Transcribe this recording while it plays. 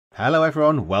Hello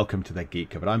everyone, welcome to the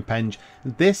Geek Cupboard. I'm Penge,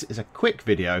 and this is a quick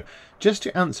video just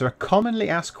to answer a commonly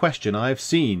asked question I've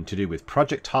seen to do with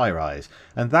Project Highrise,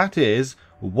 and that is,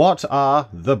 what are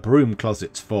the broom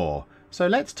closets for? So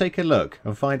let's take a look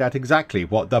and find out exactly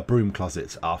what the broom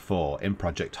closets are for in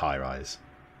Project Highrise.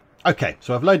 Okay,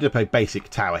 so I've loaded up a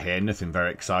basic tower here, nothing very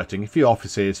exciting. A few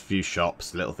offices, a few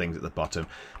shops, little things at the bottom.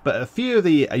 But a few of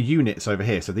the units over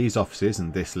here, so these offices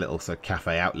and this little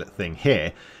cafe outlet thing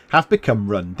here, have become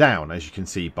run down, as you can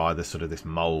see by the this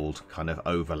mould kind of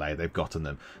overlay they've got on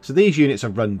them. So these units are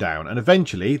run down, and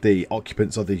eventually the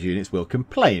occupants of these units will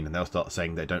complain, and they'll start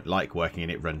saying they don't like working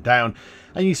in it run down,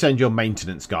 and you send your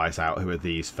maintenance guys out, who are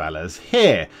these fellas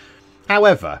here.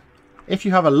 However, if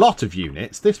you have a lot of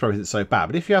units, this probably isn't so bad,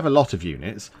 but if you have a lot of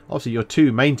units, obviously your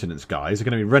two maintenance guys are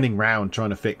going to be running around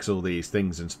trying to fix all these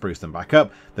things and spruce them back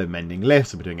up. They're mending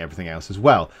lifts, they're doing everything else as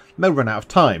well. They'll run out of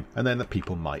time, and then the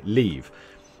people might leave.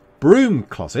 Broom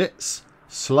closets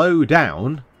slow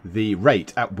down the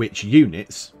rate at which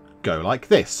units go like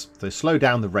this. So slow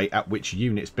down the rate at which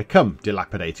units become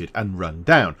dilapidated and run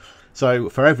down. So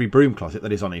for every broom closet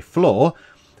that is on a floor,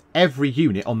 every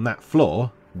unit on that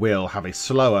floor will have a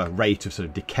slower rate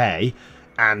of decay,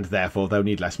 and therefore they'll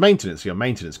need less maintenance. So your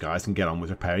maintenance guys can get on with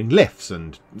repairing lifts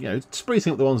and, you know,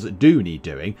 sprucing up the ones that do need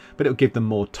doing, but it'll give them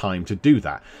more time to do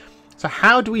that. So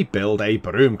how do we build a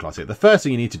broom closet? The first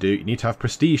thing you need to do, you need to have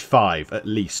Prestige 5 at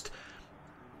least.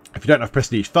 If you don't have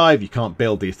Prestige 5, you can't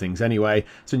build these things anyway.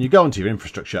 So you go onto your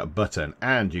infrastructure button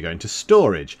and you go into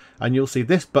storage, and you'll see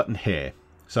this button here.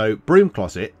 So broom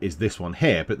closet is this one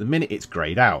here, but at the minute it's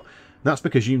greyed out. That's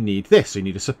because you need this, so you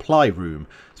need a supply room.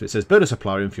 So it says build a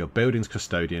supply room for your building's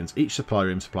custodians. Each supply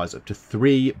room supplies up to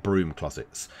 3 broom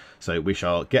closets. So we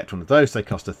shall get one of those. They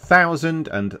cost 1,000,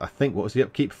 and I think, what was the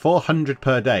upkeep? 400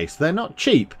 per day. So they're not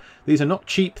cheap. These are not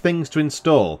cheap things to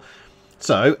install.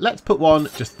 So let's put one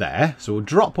just there. So we'll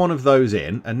drop one of those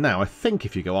in, and now I think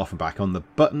if you go off and back on the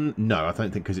button, no, I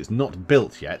don't think, because it's not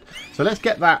built yet. So let's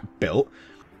get that built.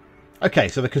 Okay,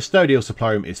 so the custodial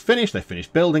supply room is finished. They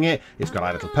finished building it. It's got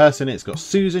our little person. It's got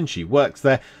Susan. She works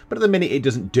there. But at the minute, it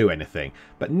doesn't do anything.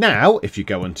 But now, if you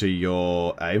go onto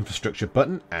your infrastructure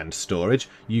button and storage,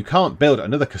 you can't build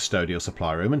another custodial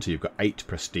supply room until you've got 8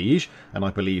 prestige. And I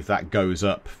believe that goes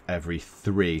up every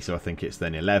 3. So I think it's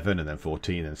then 11 and then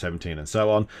 14 and 17 and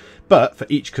so on. But for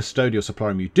each custodial supply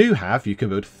room you do have, you can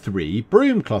build 3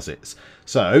 broom closets.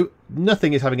 So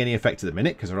nothing is having any effect at the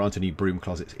minute because there aren't any broom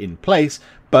closets in place.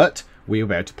 But we will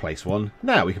be able to place one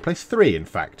now. We can place 3, in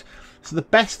fact. So the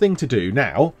best thing to do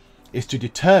now is to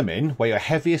determine where your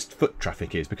heaviest foot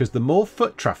traffic is, because the more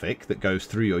foot traffic that goes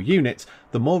through your units,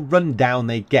 the more run down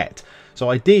they get.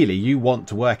 So ideally you want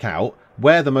to work out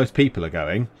where the most people are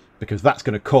going, because that's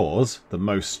going to cause the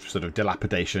most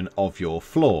dilapidation of your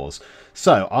floors.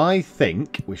 So I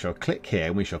think we shall click here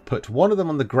and we shall put one of them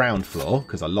on the ground floor,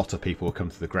 because a lot of people will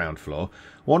come to the ground floor.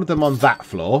 One of them on that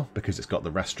floor, because it's got the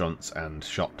restaurants and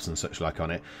shops and such like on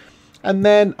it. And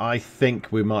then I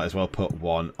think we might as well put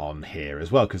one on here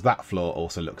as well, because that floor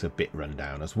also looks a bit run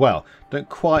down as well. Don't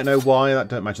quite know why. I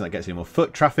don't imagine that gets any more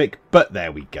foot traffic, but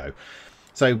there we go.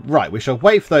 So, right, we shall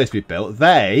wait for those to be built.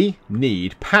 They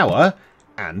need power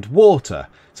and water.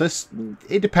 So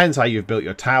it depends how you've built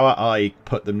your tower. I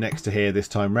put them next to here this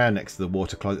time round, next to the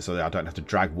water closet, so that I don't have to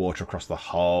drag water across the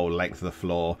whole length of the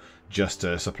floor just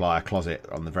to supply a closet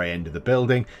on the very end of the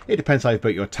building. It depends how you've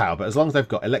built your tower, but as long as they've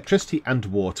got electricity and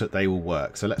water, they will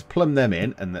work. So let's plumb them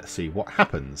in and let's see what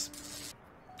happens.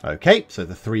 Okay, so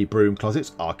the 3 broom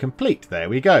closets are complete. There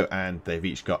we go. And they've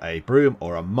each got a broom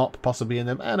or a mop possibly in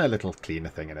them, and a little cleaner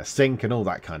thing and a sink and all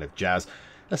that kind of jazz.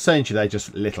 Essentially, they're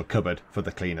just a little cupboard for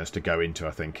the cleaners to go into,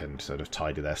 I think, and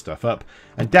tidy their stuff up.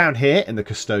 And down here in the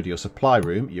custodial supply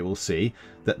room, you will see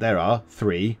that there are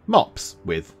 3 mops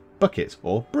with buckets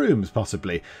or brooms,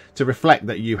 possibly, to reflect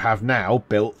that you have now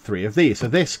built 3 of these. So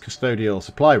this custodial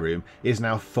supply room is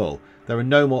now full. There are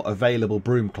no more available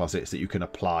broom closets that you can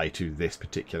apply to this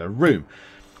particular room.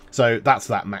 So that's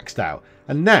that maxed out.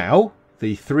 And now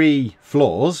the 3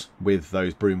 floors with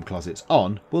those broom closets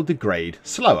on will degrade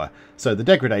slower. So the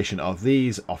degradation of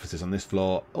these offices on this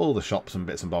floor, all the shops and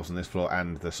bits and bobs on this floor,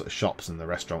 and the shops and the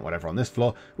restaurant, whatever, on this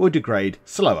floor, will degrade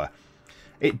slower.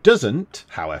 It doesn't,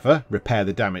 however, repair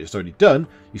the damage that's already done.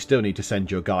 You still need to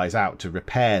send your guys out to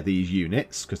repair these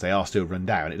units, because they are still run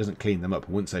down. It doesn't clean them up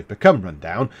once they've become run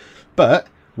down. But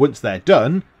once they're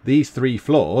done, these 3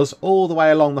 floors, all the way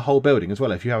along the whole building as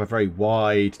well. If you have a very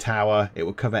wide tower, it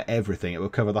will cover everything. It will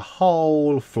cover the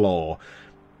whole floor.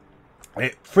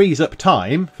 It frees up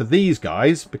time for these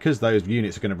guys, because those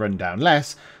units are going to run down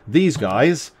less. These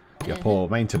guys Your poor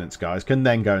maintenance guys can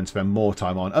then go and spend more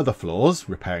time on other floors,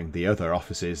 repairing the other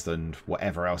offices and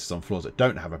whatever else is on floors that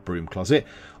don't have a broom closet,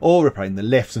 or repairing the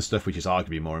lifts and stuff, which is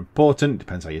arguably more important.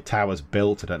 Depends how your tower's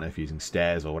built. I don't know if you're using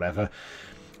stairs or whatever.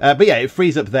 But yeah, it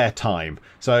frees up their time.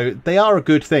 So they are a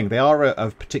good thing. They are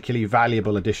a particularly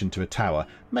valuable addition to a tower.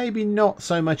 Maybe not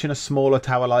so much in a smaller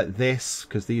tower like this,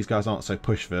 because these guys aren't so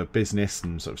pushed for business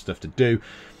and sort of stuff to do.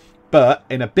 But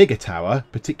in a bigger tower,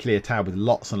 particularly a tower with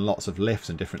lots and lots of lifts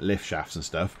and different lift shafts and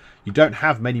stuff, you don't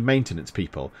have many maintenance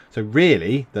people. So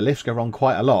really, the lifts go wrong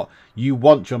quite a lot. You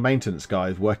want your maintenance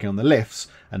guys working on the lifts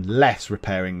and less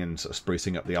repairing and sort of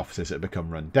sprucing up the offices that become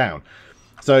run down.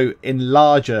 So in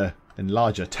larger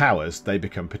towers, they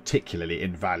become particularly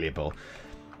invaluable.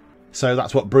 So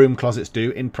that's what broom closets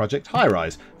do in Project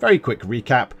Highrise. Very quick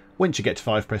recap. Once you get to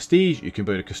 5 prestige, you can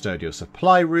build a custodial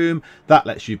supply room. That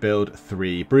lets you build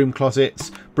 3 broom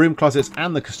closets. Broom closets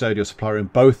and the custodial supply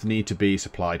room both need to be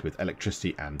supplied with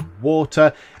electricity and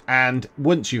water. And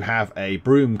once you have a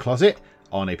broom closet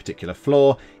on a particular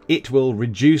floor, it will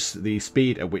reduce the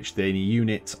speed at which the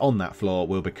units on that floor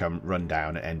will become run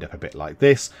down and end up a bit like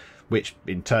this, which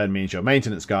in turn means your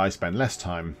maintenance guys spend less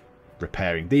time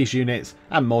repairing these units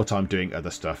and more time doing other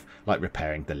stuff like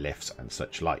repairing the lifts and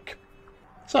such like.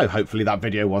 So hopefully that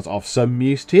video was of some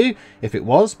use to you. If it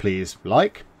was, please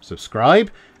like,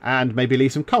 subscribe, and maybe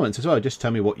leave some comments as well. Just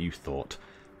tell me what you thought.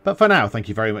 But for now, thank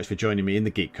you very much for joining me in the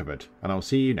Geek Cupboard, and I'll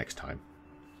see you next time.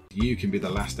 You can be the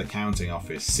last accounting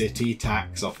office. City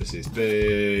tax offices.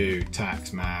 Boo,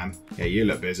 tax man. Yeah, you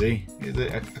look busy. Is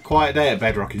it a quiet day at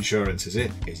Bedrock Insurance, is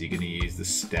it? Is he going to use the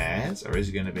stairs, or is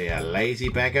he going to be a lazy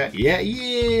beggar? Yeah,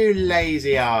 you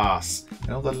lazy ass.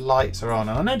 And all the lights are on.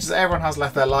 And I noticed that everyone has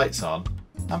left their lights on.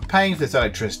 I'm paying for this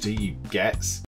electricity, you gets.